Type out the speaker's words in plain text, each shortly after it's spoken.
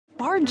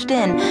barged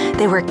in.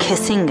 They were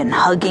kissing and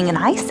hugging, and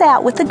I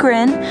sat with a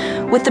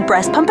grin, with the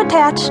breast pump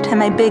attached and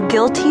my big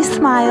guilty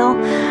smile.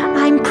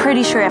 I'm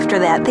pretty sure after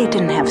that they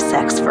didn't have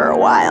sex for a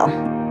while.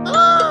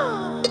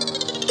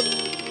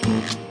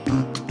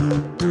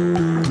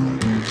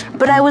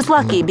 But I was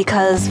lucky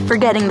because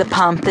forgetting the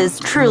pump is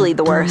truly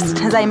the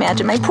worst, as I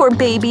imagine my poor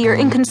baby your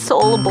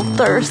inconsolable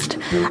thirst.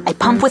 I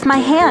pump with my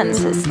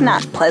hands. It's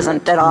not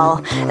pleasant at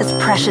all, as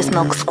precious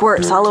milk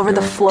squirts all over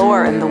the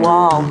floor and the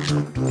wall.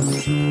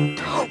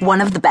 One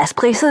of the best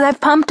places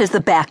I've pumped is the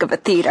back of a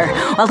theater.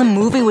 While the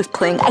movie was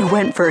playing, I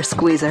went for a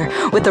squeezer,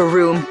 with the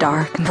room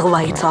dark and the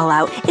lights all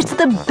out. It's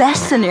the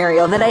best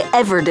scenario that I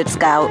ever did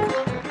scout.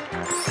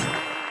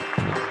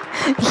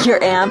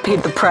 Your aunt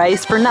paid the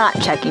price for not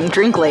checking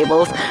drink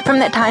labels. From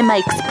that time, my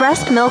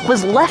expressed milk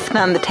was left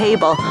on the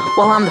table.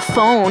 While on the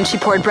phone, she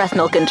poured breast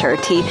milk into her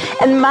tea,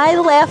 and my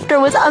laughter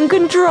was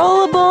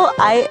uncontrollable.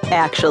 I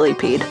actually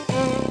peed.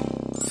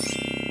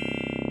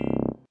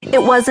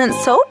 It wasn't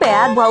so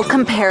bad, well,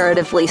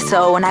 comparatively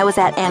so. When I was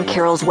at Aunt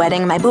Carol's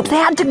wedding, my boobs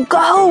had to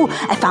go.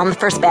 I found the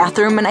first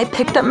bathroom and I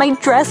picked up my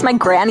dress. My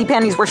granny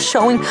panties were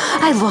showing.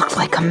 I looked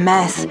like a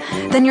mess.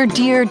 Then your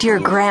dear, dear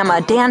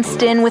grandma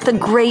danced in with a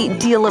great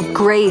deal of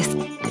grace.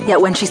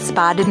 Yet when she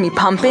spotted me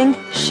pumping,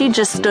 she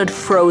just stood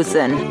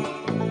frozen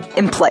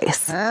in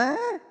place.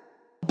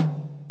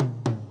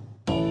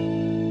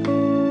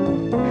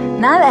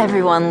 Not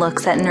everyone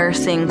looks at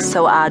nursing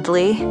so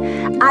oddly.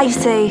 I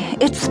say,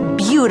 it's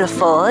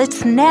beautiful,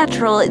 it's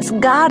natural, it's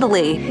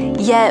godly.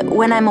 Yet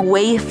when I'm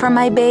away from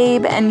my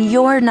babe and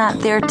you're not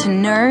there to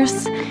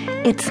nurse,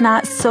 it's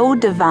not so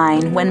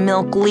divine when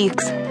milk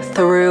leaks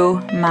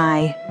through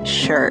my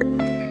shirt.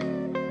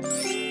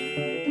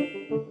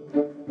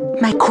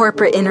 My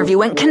corporate interview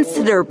went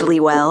considerably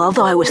well,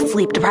 although I was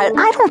sleep deprived.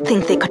 I don't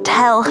think they could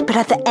tell, but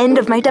at the end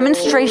of my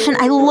demonstration,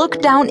 I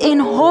looked down in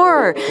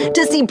horror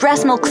to see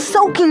breast milk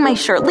soaking my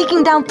shirt,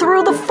 leaking down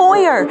through the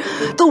foyer.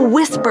 The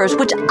whispers,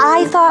 which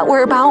I thought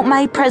were about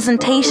my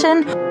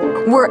presentation,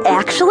 were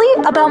actually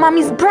about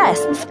mommy's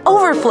breasts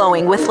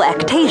overflowing with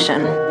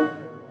lactation.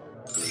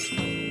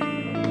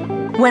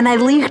 When I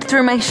leaked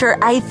through my shirt,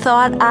 I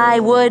thought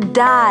I would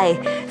die.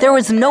 There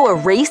was no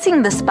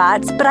erasing the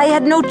spots, but I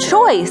had no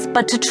choice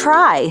but to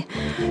try.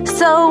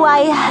 So I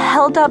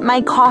held up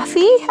my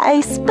coffee,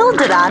 I spilled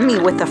it on me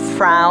with a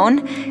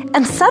frown,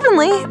 and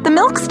suddenly the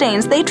milk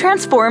stains, they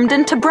transformed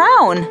into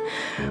brown.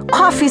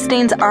 Coffee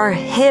stains are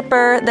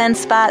hipper than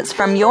spots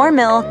from your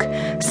milk,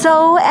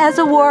 so as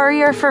a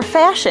warrior for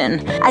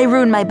fashion, I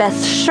ruined my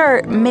best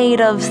shirt made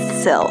of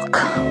silk.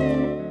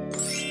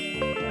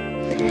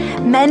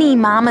 Many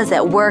mamas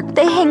at work,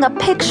 they hang up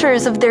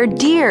pictures of their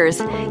dears,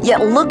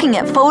 yet looking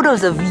at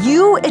photos of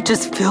you, it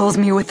just fills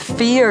me with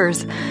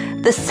fears.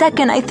 The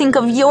second I think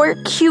of your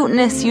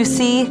cuteness, you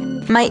see,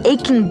 my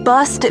aching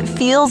bust, it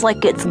feels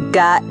like it's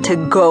got to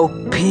go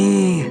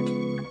pee.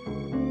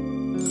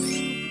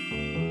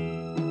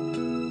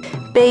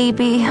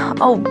 Baby,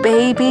 oh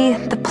baby,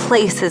 the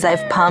places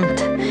I've pumped,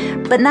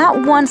 but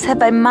not once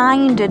have I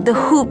minded the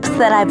hoops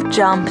that I've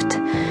jumped.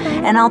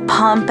 And I'll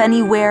pump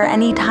anywhere,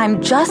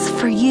 anytime, just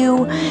for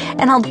you.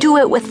 And I'll do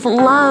it with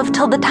love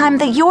till the time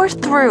that you're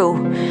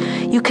through.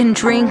 You can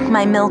drink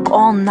my milk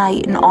all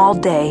night and all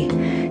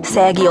day.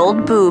 Saggy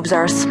old boobs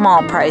are a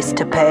small price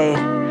to pay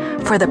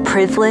for the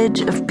privilege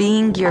of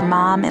being your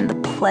mom and the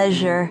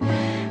pleasure,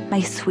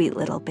 my sweet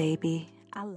little baby.